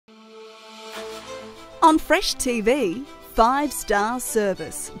On Fresh TV, 5-star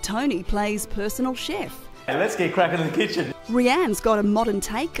service. Tony plays personal chef. Hey, let's get cracking in the kitchen. Rianne's got a modern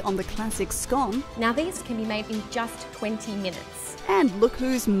take on the classic scone. Now these can be made in just 20 minutes. And look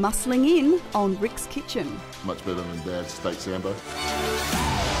who's muscling in on Rick's Kitchen. Much better than Dad's steak sambo.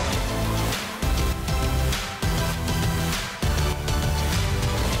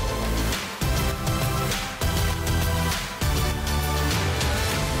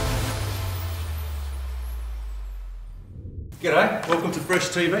 G'day, welcome to Fresh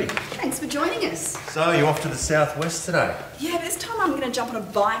TV. Thanks for joining us. So, you're off to the southwest today? Yeah, this time I'm going to jump on a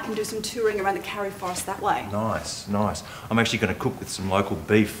bike and do some touring around the Karri Forest that way. Nice, nice. I'm actually going to cook with some local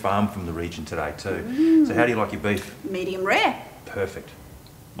beef farmed from the region today too. So how do you like your beef? Medium rare. Perfect.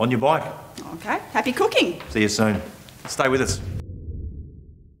 On your bike. Okay, happy cooking. See you soon. Stay with us.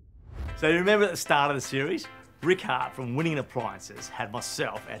 So you remember at the start of the series, Rick Hart from Winning Appliances had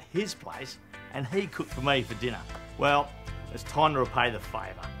myself at his place and he cooked for me for dinner. Well, it's time to repay the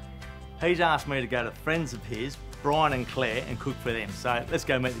favour. He's asked me to go to friends of his, Brian and Claire, and cook for them. So let's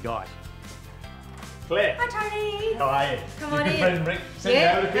go meet the guys. Claire. Hi Tony. How are you? Come on your in. friend Rick sent you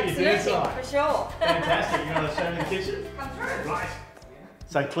over to cook your dinner tonight. for sure. Fantastic. You want to show me the kitchen? Come through. Right.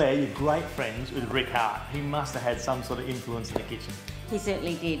 So Claire, you're great friends with Rick Hart. He must have had some sort of influence in the kitchen. He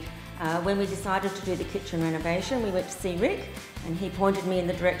certainly did. When we decided to do the kitchen renovation, we went to see Rick and he pointed me in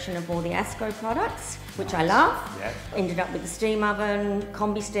the direction of all the ASCO products, which I love. Yeah. Ended up with the steam oven,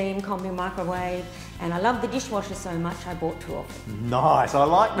 combi steam, combi microwave, and I love the dishwasher so much I bought 2 of them. Nice, I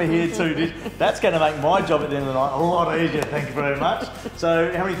like to hear 2 dishes. That's going to make my job at the end of the night a lot easier, thank you very much.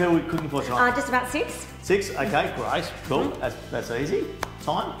 So how many people are we cooking for tonight? Just about 6. 6, okay, great, cool, that's easy.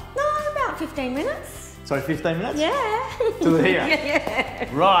 Time? No, about 15 minutes. So 15 minutes? Yeah. To here? Yeah.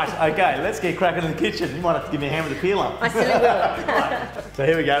 Right, okay, let's get cracking in the kitchen. You might have to give me a hand with the peeler. I still will. So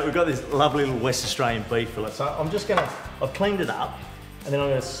here we go, we've got this lovely little West Australian beef fillet. So I'm just gonna, I've cleaned it up, and then I'm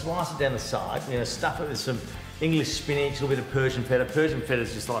gonna slice it down the side. I'm gonna stuff it with some English spinach, a little bit of Persian feta. Persian feta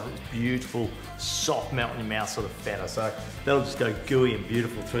is just like this beautiful, soft, melt in your mouth sort of feta. So that'll just go gooey and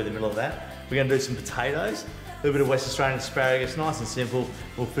beautiful through the middle of that. We're gonna do some potatoes, a little bit of West Australian asparagus, nice and simple.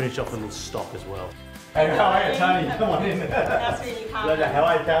 We'll finish off with a little stock as well. Hey, how are you, Tony? Come on in. That's really hard. How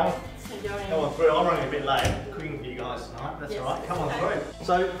are you, Carmen? Come on through. I'm running a bit late. Cooking for you guys tonight. That's all right. Come on through.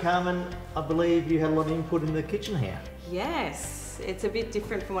 So, Carmen, I believe you had a lot of input in the kitchen here. Yes, it's a bit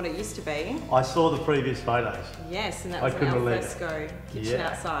different from what it used to be. I saw the previous photos. Yes, and that was an alfresco kitchen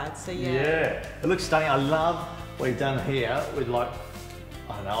outside. So yeah. Yeah, it looks stunning. I love what you've done here with like,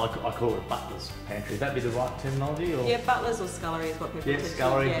 I don't know, I call it a butler's pantry. Would that be the right terminology? Or? Yeah, butlers or scullery is what people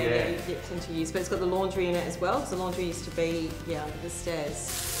scullery, tend to use. But it's got the laundry in it as well, because the laundry used to be under the stairs.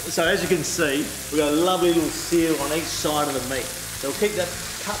 So as you can see, we've got a lovely little seal on each side of the meat. So we'll keep that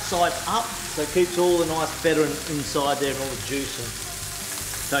cut side up, so it keeps all the nice feta inside there and all the juice.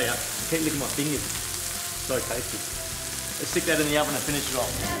 And tell you, I keep licking my fingers. So tasty. Let's stick that in the oven and finish it off.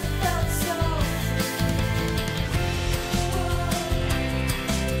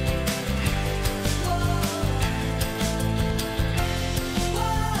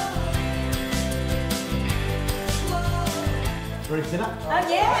 Ready for dinner? Oh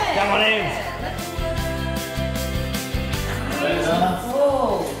yeah! Come on in!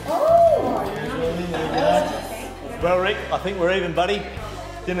 Well, Rick, I think we're even, buddy.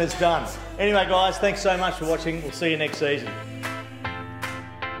 Dinner's done. Anyway, guys, thanks so much for watching. We'll see you next season.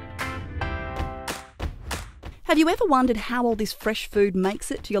 Have you ever wondered how all this fresh food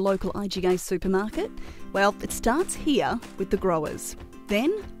makes it to your local IGA supermarket? Well, it starts here with the growers,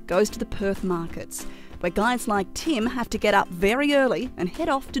 then goes to the Perth markets, where guys like Tim have to get up very early and head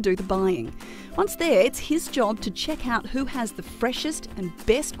off to do the buying. Once there, it's his job to check out who has the freshest and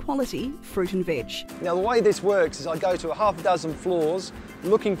best quality fruit and veg. Now the way this works is I go to a half a dozen floors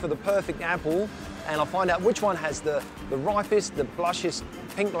looking for the perfect apple, and I find out which one has the ripest, the blushest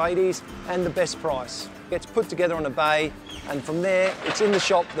pink ladies and the best price. It gets put together on a bay, and from there it's in the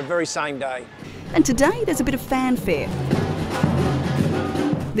shop the very same day. And today there's a bit of fanfare.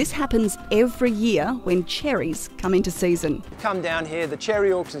 This happens every year when cherries come into season. Come down here, the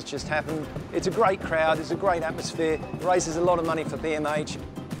cherry auctions just happened. It's a great crowd, it's a great atmosphere, raises a lot of money for BMH.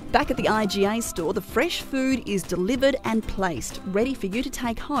 Back at the IGA store, the fresh food is delivered and placed, ready for you to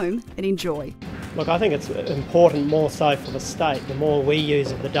take home and enjoy. Look, I think it's important more so for the state. The more we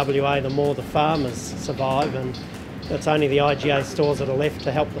use of the WA, the more the farmers survive, and it's only the IGA stores that are left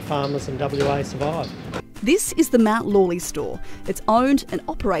to help the farmers in WA survive. This is the Mount Lawley store. It's owned and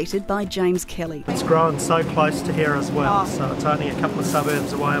operated by James Kelly. It's grown so close to here as well, so it's only a couple of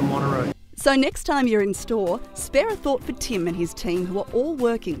suburbs away in Wanneroo. So next time you're in store, spare a thought for Tim and his team, who are all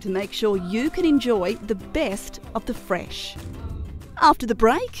working to make sure you can enjoy the best of the fresh. After the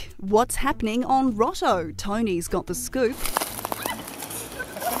break, what's happening on Rotto? Tony's got the scoop.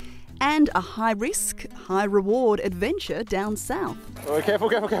 And a high-risk, high-reward adventure down south. Oh, careful,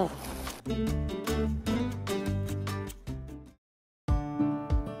 careful, careful.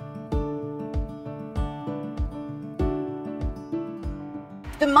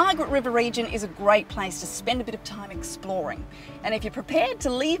 The Margaret River region is a great place to spend a bit of time exploring. And if you're prepared to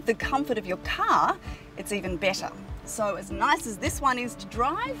leave the comfort of your car, it's even better. So as nice as this one is to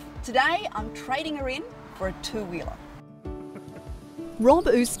drive, today I'm trading her in for a two-wheeler. Rob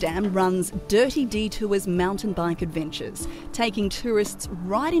Oostam runs Dirty Detours mountain bike adventures, taking tourists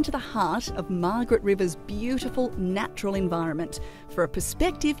right into the heart of Margaret River's beautiful natural environment for a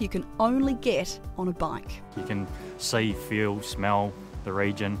perspective you can only get on a bike. You can see, feel, smell the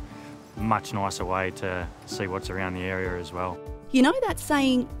region. Much nicer way to see what's around the area as well. You know that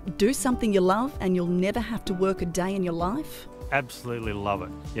saying, do something you love and you'll never have to work a day in your life? Absolutely love it.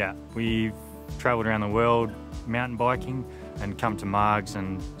 Yeah, we've travelled around the world mountain biking and come to Margs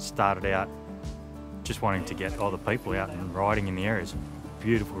and started out just wanting to get other people out and riding in the area. It's a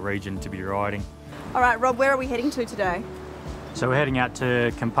beautiful region to be riding. All right, Rob, where are we heading to today? So we're heading out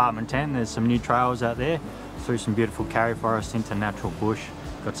to Compartment 10. There's some new trails out there through some beautiful carry forest into natural bush.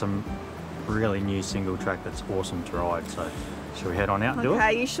 Got some really new single track that's awesome to ride. So shall we head on out and do it?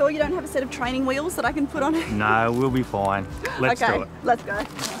 Okay, you sure you don't have a set of training wheels that I can put on it? No, we'll be fine. Let's do it. Let's go.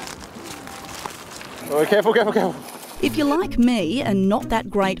 Oh, careful, careful, careful. If you're like me and not that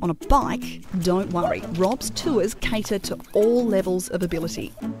great on a bike, don't worry. Rob's tours cater to all levels of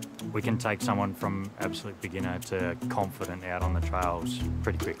ability. We can take someone from absolute beginner to confident out on the trails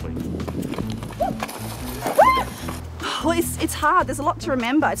pretty quickly. Well, it's hard. There's a lot to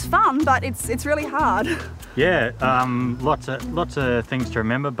remember. It's fun, but it's really hard. Yeah, lots of things to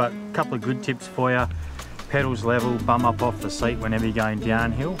remember, but a couple of good tips for you. Pedals level, bum up off the seat whenever you're going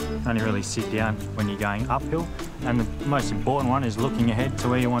downhill. Only really sit down when you're going uphill. And the most important one is looking ahead to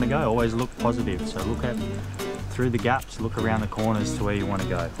where you want to go. Always look positive. So look at through the gaps, look around the corners to where you want to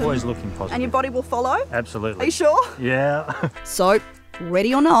go. Always looking positive. And your body will follow? Absolutely. Are you sure? Yeah. So,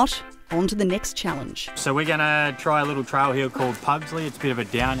 ready or not, on to the next challenge. So we're going to try a little trail here called Pugsley. It's a bit of a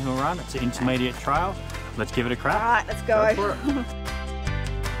downhill run. It's an intermediate trail. Let's give it a crack. All right, let's go. Go for it.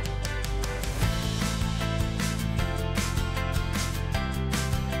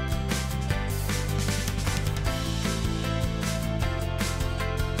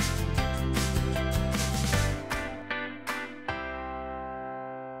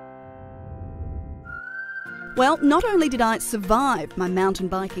 Well, not only did I survive my mountain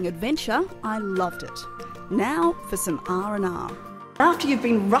biking adventure, I loved it. Now for some R&R. After you've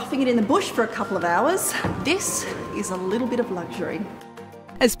been roughing it in the bush for a couple of hours, this is a little bit of luxury.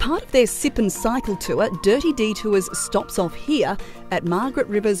 As part of their sip and cycle tour, Dirty Detours stops off here at Margaret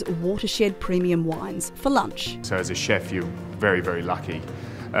River's Watershed Premium Wines for lunch. So as a chef, you're very, very lucky.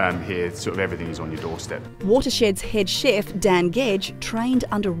 Here, sort of everything is on your doorstep. Watershed's head chef, Dan Gedge, trained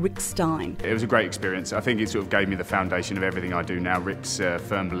under Rick Stein. It was a great experience. I think it sort of gave me the foundation of everything I do now. Rick's a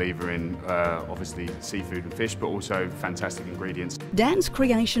firm believer in, obviously, seafood and fish, but also fantastic ingredients. Dan's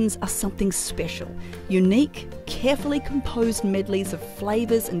creations are something special. Unique, carefully composed medleys of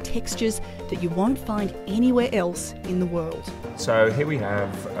flavours and textures that you won't find anywhere else in the world. So here we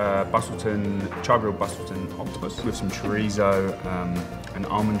have char-grilled Bustleton octopus with some chorizo and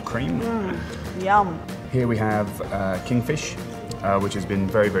almond cream. Yum. Here we have kingfish, which has been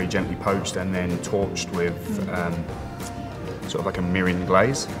very, very gently poached and then torched with sort of like a mirin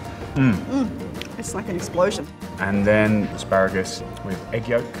glaze. It's like an explosion. And then asparagus with egg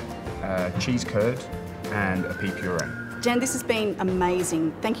yolk, cheese curd, and a pea puree. Dan, this has been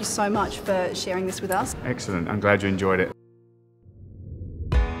amazing. Thank you so much for sharing this with us. Excellent. I'm glad you enjoyed it.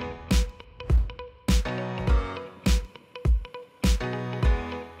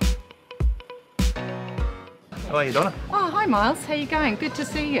 How are you, Donna? Oh, hi Miles, how you going? Good to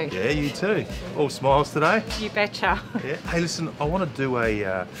see you. Yeah, you too. All smiles today. You betcha. Yeah. Hey, listen, I want to do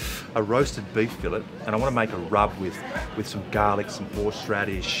a roasted beef fillet, and I want to make a rub with some garlic, some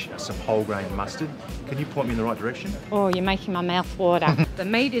horseradish, some whole grain mustard. Can you point me in the right direction? Oh, you're making my mouth water. The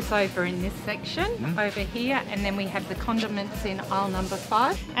meat is over in this section, over here, and then we have the condiments in aisle number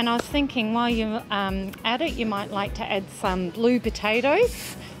 5. And I was thinking while you're at it, you might like to add some blue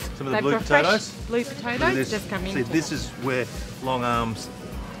potatoes. Some of the blue potatoes? Blue potatoes just come in. See, this is where long arms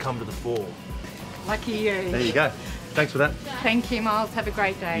come to the fore. Lucky you. There you go. Thanks for that. Thank you, Miles. Have a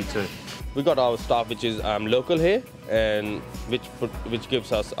great day. You too. We got our staff which is local here, and which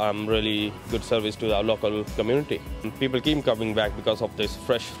gives us really good service to our local community. And people keep coming back because of this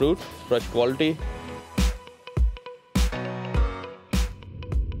fresh fruit, fresh quality.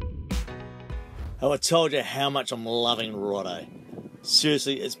 Oh, I told you how much I'm loving Rotto.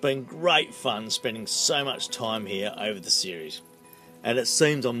 Seriously, it's been great fun spending so much time here over the series. And it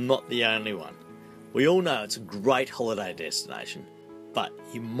seems I'm not the only one. We all know it's a great holiday destination, but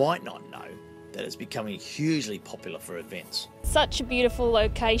you might not know that it's becoming hugely popular for events. Such a beautiful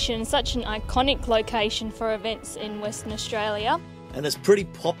location, such an iconic location for events in Western Australia. And it's pretty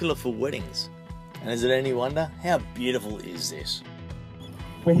popular for weddings. And is it any wonder? How beautiful is this?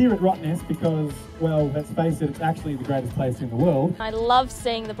 We're here at Rottnest because, well, let's face it, it's actually the greatest place in the world. I love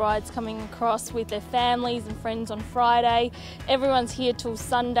seeing the brides coming across with their families and friends on Friday. Everyone's here till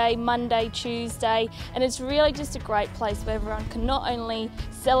Sunday, Monday, Tuesday, and it's really just a great place where everyone can not only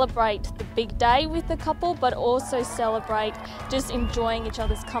celebrate the big day with the couple, but also celebrate just enjoying each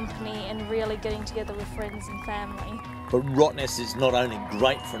other's company and really getting together with friends and family. But Rottnest is not only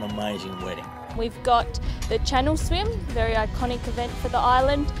great for an amazing wedding. We've got the Channel Swim, very iconic event for the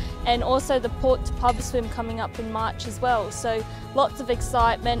island, and also the Port to Pub Swim coming up in March as well. So lots of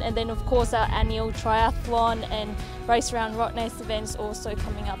excitement, and then of course our annual triathlon and Race Around Rottnest events also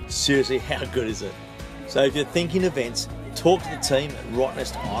coming up. Seriously, how good is it? So if you're thinking events, talk to the team at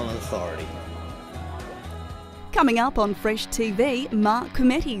Rottnest Island Authority. Coming up on Fresh TV, Mark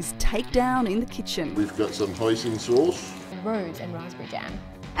Cometti's Takedown in the Kitchen. We've got some hoisin sauce. Rose and raspberry jam.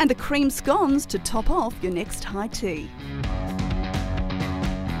 And the cream scones to top off your next high tea.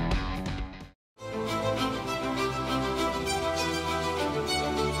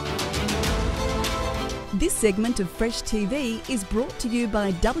 This segment of Fresh TV is brought to you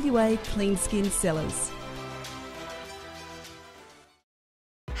by WA Clean Skin Sellers.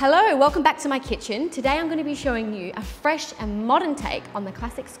 Hello, welcome back to my kitchen. Today I'm going to be showing you a fresh and modern take on the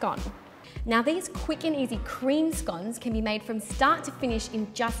classic scone. Now these quick and easy cream scones can be made from start to finish in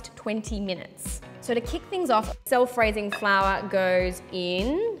just 20 minutes. So to kick things off, self-raising flour goes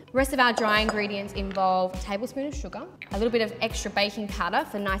in. The rest of our dry ingredients involve a tablespoon of sugar, a little bit of extra baking powder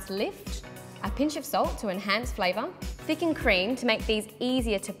for a nice lift, a pinch of salt to enhance flavour, thickened cream to make these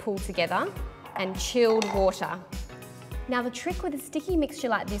easier to pull together, and chilled water. Now the trick with a sticky mixture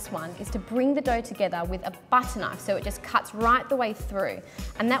like this one is to bring the dough together with a butter knife so it just cuts right the way through,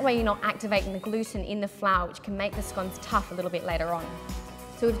 and that way you're not activating the gluten in the flour, which can make the scones tough a little bit later on.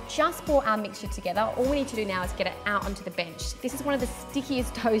 So we've just brought our mixture together. All we need to do now is get it out onto the bench. This is one of the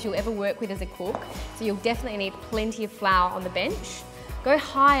stickiest doughs you'll ever work with as a cook, so you'll definitely need plenty of flour on the bench. Go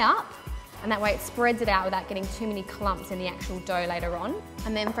high up, and that way it spreads it out without getting too many clumps in the actual dough later on.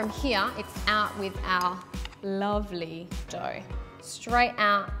 And then from here, it's out with our lovely dough. Straight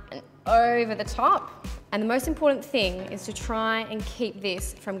out and over the top. And the most important thing is to try and keep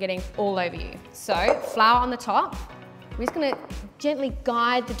this from getting all over you. So flour on the top. We're just gonna gently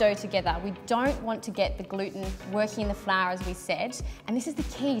guide the dough together. We don't want to get the gluten working in the flour, as we said. And this is the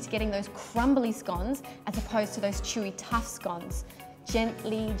key to getting those crumbly scones as opposed to those chewy, tough scones.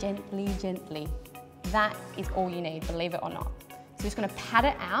 Gently, gently, gently. That is all you need, believe it or not. So we're just gonna pat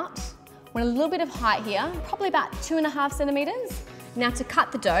it out. Want a little bit of height here, probably about 2.5 centimetres. Now to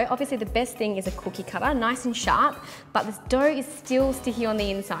cut the dough, obviously the best thing is a cookie cutter, nice and sharp, but this dough is still sticky on the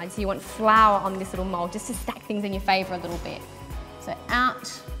inside, so you want flour on this little mould just to stack things in your favour a little bit. So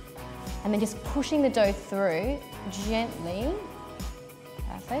out, and then just pushing the dough through gently.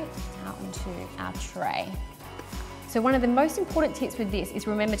 Perfect, out onto our tray. So one of the most important tips with this is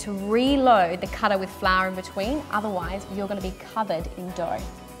remember to reload the cutter with flour in between, otherwise you're going to be covered in dough.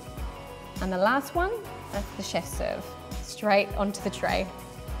 And the last one, that's the chef's serve, straight onto the tray.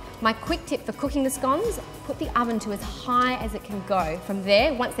 My quick tip for cooking the scones, put the oven to as high as it can go. From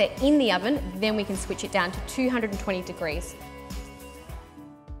there, once they're in the oven, then we can switch it down to 220 degrees.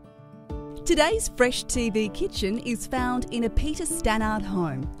 Today's Fresh TV Kitchen is found in a Peter Stannard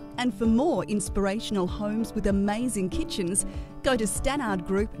home. And for more inspirational homes with amazing kitchens, go to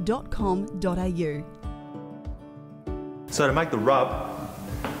stannardgroup.com.au. So to make the rub,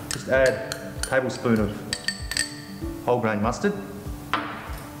 just add a tablespoon of whole grain mustard,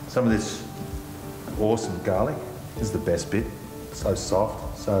 some of this awesome garlic. This is the best bit. So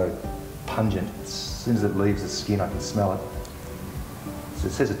soft, so pungent. As soon as it leaves the skin, I can smell it. So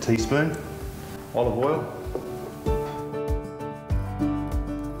it says a teaspoon. Olive oil.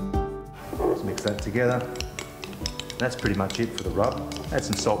 Just mix that together. That's pretty much it for the rub. Add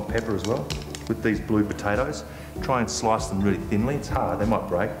some salt and pepper as well. With these blue potatoes, try and slice them really thinly. It's hard, they might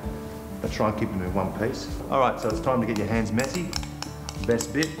break, but try and keep them in one piece. All right, so it's time to get your hands messy.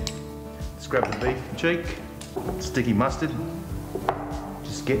 Best bit, grab the beef cheek, sticky mustard,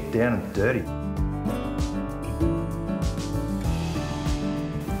 just get down and dirty.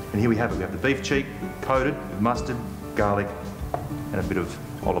 And here we have it, we have the beef cheek coated with mustard, garlic and a bit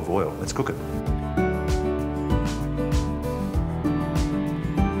of olive oil. Let's cook it.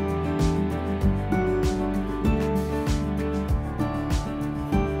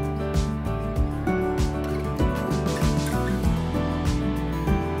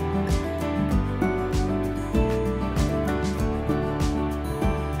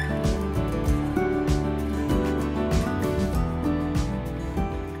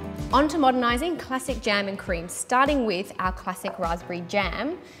 On to modernising classic jam and cream, starting with our classic raspberry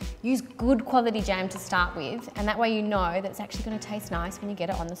jam. Use good quality jam to start with, and that way you know that it's actually going to taste nice when you get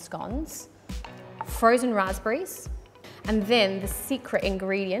it on the scones. Frozen raspberries, and then the secret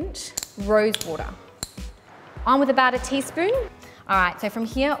ingredient, rose water. On with about a teaspoon. All right, so from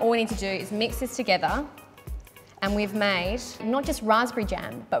here, all we need to do is mix this together, and we've made not just raspberry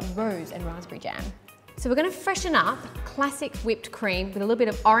jam, but rose and raspberry jam. So we're going to freshen up classic whipped cream with a little bit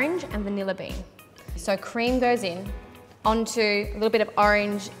of orange and vanilla bean. So cream goes in, onto a little bit of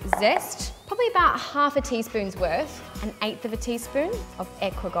orange zest, probably about half a teaspoon's worth, 1/8 of a teaspoon of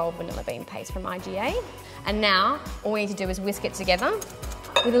Equigold vanilla bean paste from IGA. And now all we need to do is whisk it together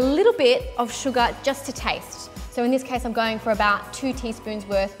with a little bit of sugar just to taste. So in this case I'm going for about 2 teaspoons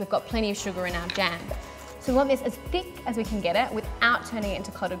worth. We've got plenty of sugar in our jam. So we want this as thick as we can get it without turning it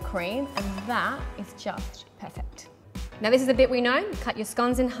into clotted cream, and that is just perfect. Now this is the bit we know. Cut your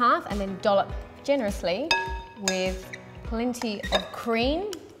scones in half and then dollop generously with plenty of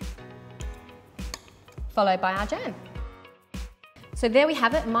cream, followed by our jam. So there we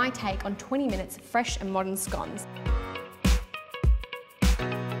have it, my take on 20 minutes of fresh and modern scones.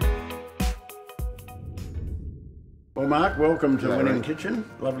 Well, Mark, welcome to G'day, Winning Rick. Kitchen.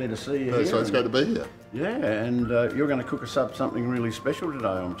 Lovely to see you Yeah, here. so it's great to be here. Yeah, and you're going to cook us up something really special today,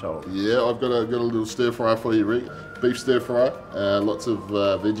 I'm told. Yeah, I've got a little stir fry for you, Rick. Beef stir fry, lots of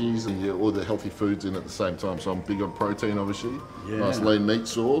veggies and all the healthy foods in at the same time. So I'm big on protein, obviously. Yeah. Nice lean meat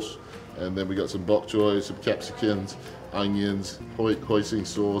sauce, and then we got some bok choy, some capsicums, onions, hoisin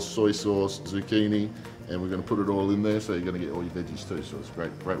sauce, soy sauce, zucchini, and we're going to put it all in there. So you're going to get all your veggies too. So it's a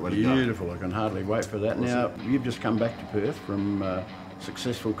great way to go. Beautiful. I can hardly wait for that. Awesome. Now, you've just come back to Perth from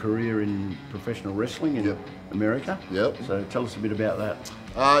successful career in professional wrestling in America. Yep. So tell us a bit about that.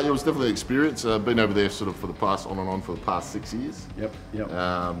 It was definitely an experience. I've been over there sort of for the past, on and on for the past 6 years.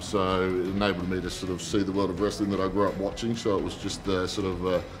 Yep. So it enabled me to sort of see the world of wrestling that I grew up watching. So it was just sort of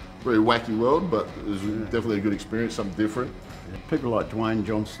a very wacky world, but it was definitely a good experience, something different. People like Dwayne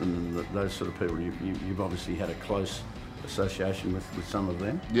Johnson and those sort of people, you've obviously had a close association with some of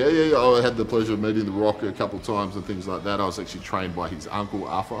them. Yeah. I had the pleasure of meeting The Rock a couple of times and things like that. I was actually trained by his uncle,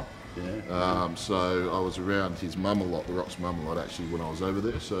 Arthur. Yeah. So I was around his mum a lot, The Rock's mum a lot actually, when I was over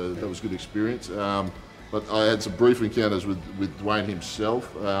there. So that was a good experience. But I had some brief encounters with Dwayne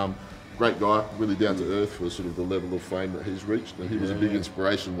himself. Great guy, really down to earth for sort of the level of fame that he's reached, and he was a big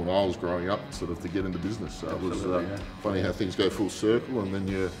inspiration when I was growing up, sort of to get into business. So it was funny how things go full circle, and then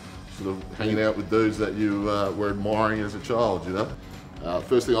you're sort of hanging out with dudes that you were admiring as a child, you know.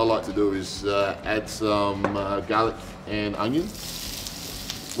 First thing I like to do is add some garlic and onion.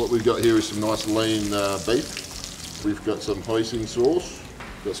 What we've got here is some nice lean beef. We've got some hoisin sauce,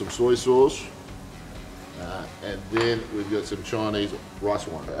 got some soy sauce, and then we've got some Chinese rice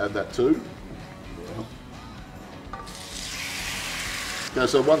wine. Add that too. Okay,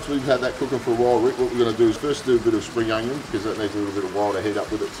 so once we've had that cooking for a while, Rick, what we're going to do is first do a bit of spring onion, because that needs a little bit of while to heat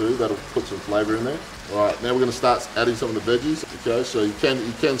up with it too. That'll put some flavour in there. All right, now we're going to start adding some of the veggies. Okay, so you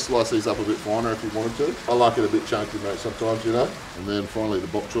can slice these up a bit finer if you wanted to. I like it a bit chunky, mate, sometimes, you know. And then finally the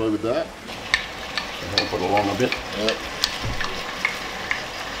bok choy with that. I'll put along a bit. Yep.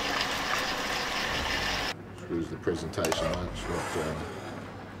 Screws the presentation, mate.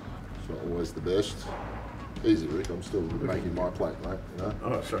 It's not always the best. Easy, Rick. I'm still making my plate, mate. You know?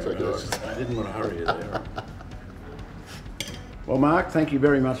 Oh, sorry. Take it. I didn't want to hurry you there. Well, Mark, thank you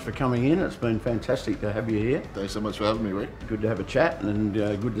very much for coming in. It's been fantastic to have you here. Thanks so much for having me, Rick. Good to have a chat, and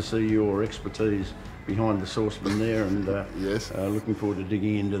good to see your expertise behind the saucepan there, and yes, looking forward to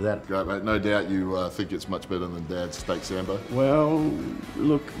digging into that. Great, mate. No doubt you think it's much better than Dad's steak sambo. Well,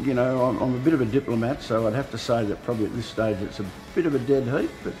 look, you know, I'm a bit of a diplomat, so I'd have to say that probably at this stage it's a bit of a dead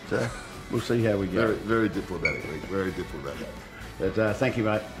heat, but we'll see how we go. Very, very diplomatic, Rick. Very diplomatic. But thank you,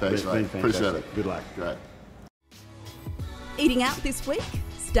 mate. Thanks, It's mate. been fantastic. Appreciate it. Good luck. Great. Eating out this week?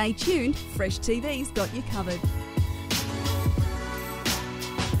 Stay tuned, Fresh TV's got you covered.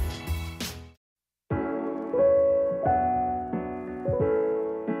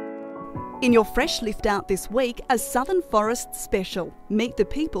 In your Fresh Lift Out this week, a Southern Forest special. Meet the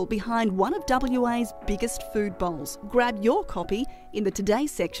people behind one of WA's biggest food bowls. Grab your copy in the Today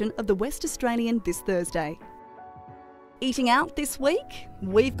section of the West Australian this Thursday. Eating out this week?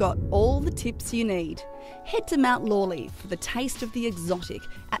 We've got all the tips you need. Head to Mount Lawley for the taste of the exotic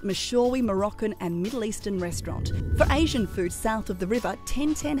at Mashawi Moroccan and Middle Eastern restaurant. For Asian food south of the river,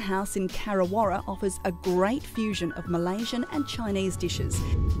 1010 House in Karawara offers a great fusion of Malaysian and Chinese dishes.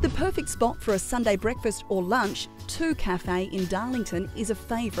 The perfect spot for a Sunday breakfast or lunch, 2 Cafe in Darlington is a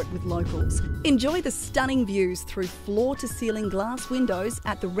favourite with locals. Enjoy the stunning views through floor-to-ceiling glass windows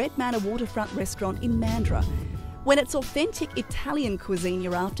at the Red Manor Waterfront restaurant in Mandurah. When it's authentic Italian cuisine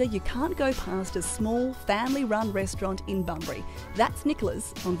you're after, you can't go past a small, family-run restaurant in Bunbury. That's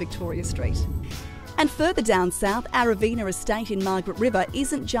Nicola's on Victoria Street. And further down south, Aravina Estate in Margaret River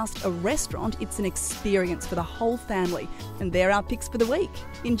isn't just a restaurant, it's an experience for the whole family. And there are our picks for the week.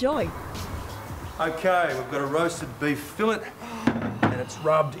 Enjoy. Okay, we've got a roasted beef fillet and it's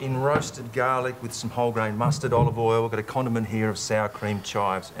rubbed in roasted garlic with some whole grain mustard, olive oil. We've got a condiment here of sour cream,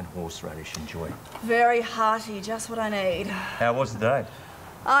 chives and horseradish. Enjoy. Very hearty, just what I need. How was the day?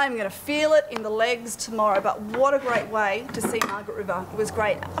 I'm going to feel it in the legs tomorrow, but what a great way to see Margaret River. It was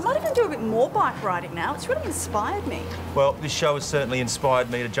great. I might even do a bit more bike riding now. It's really inspired me. Well, this show has certainly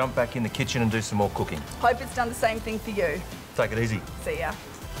inspired me to jump back in the kitchen and do some more cooking. Hope it's done the same thing for you. Take it easy. See ya.